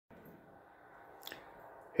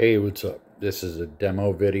Hey, what's up? This is a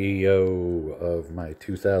demo video of my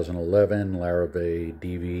 2011 larrivee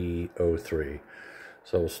dv03.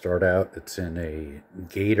 So we'll start out, it's in a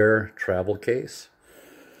gator travel case.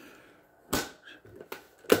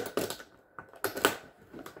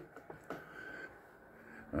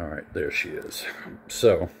 Alright, there she is.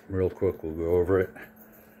 So, real quick, we'll go over it.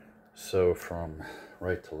 So from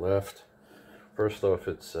right to left, first off,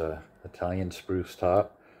 it's Italian spruce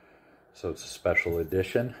top. So it's a special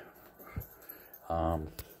edition.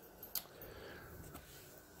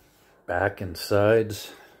 Back and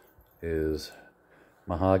sides is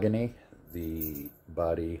mahogany. The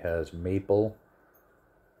body has maple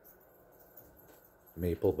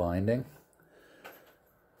binding.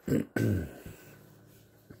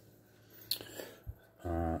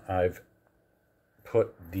 I've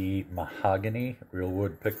put the mahogany real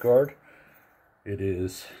wood pickguard. It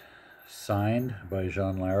is signed by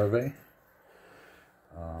Jean Larrivee.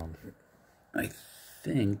 I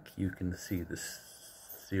think you can see the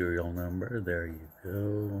serial number. There you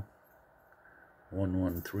go.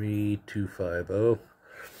 113250.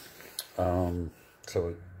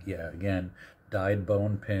 So yeah, again, dyed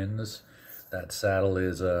bone pins. That saddle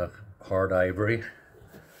is hard ivory.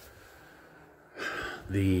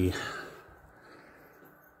 The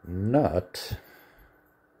nut,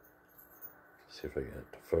 see if I get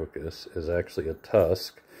it to focus, is actually a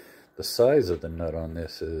tusk. The size of the nut on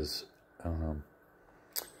this is 1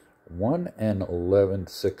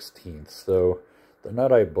 11/16. So the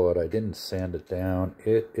nut I bought, I didn't sand it down.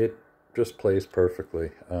 It just plays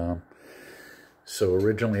perfectly. So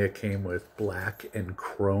originally it came with black and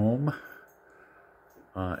chrome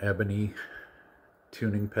ebony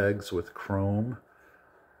tuning pegs with chrome,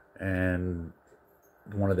 and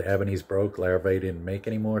one of the ebonies broke. Larrivee didn't make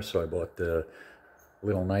anymore, so I bought the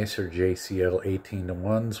little nicer JCL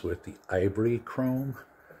 18-to-1s with the ivory chrome,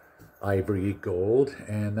 ivory gold,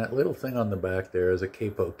 and that little thing on the back there is a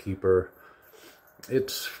capo keeper.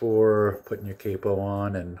 It's for putting your capo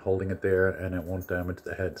on and holding it there, and it won't damage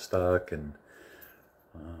the headstock, and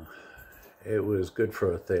it was good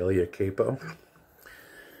for a Thalia capo.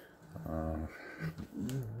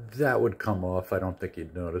 That would come off. I don't think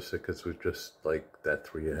you'd notice it because it was just like that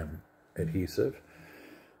 3M adhesive.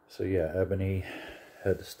 So yeah, ebony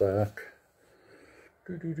headstock,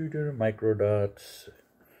 micro dots.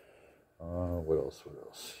 What else?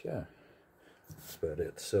 Yeah, that's about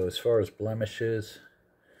it. So as far as blemishes,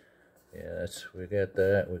 yes, we got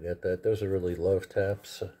that. Those are really love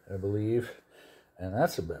taps, I believe, and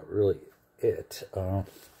that's about really it. Got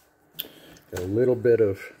a little bit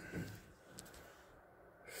of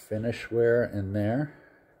finish wear in there.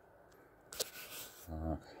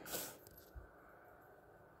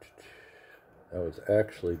 That was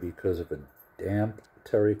actually because of a damp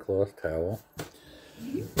terry cloth towel.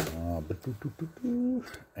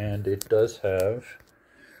 And it does have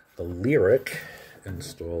the lyric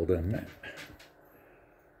installed in it.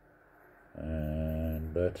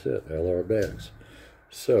 And that's it, LR bags.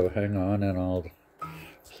 So hang on and I'll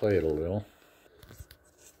play it a little.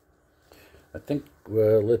 I think,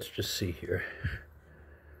 well, let's just see here.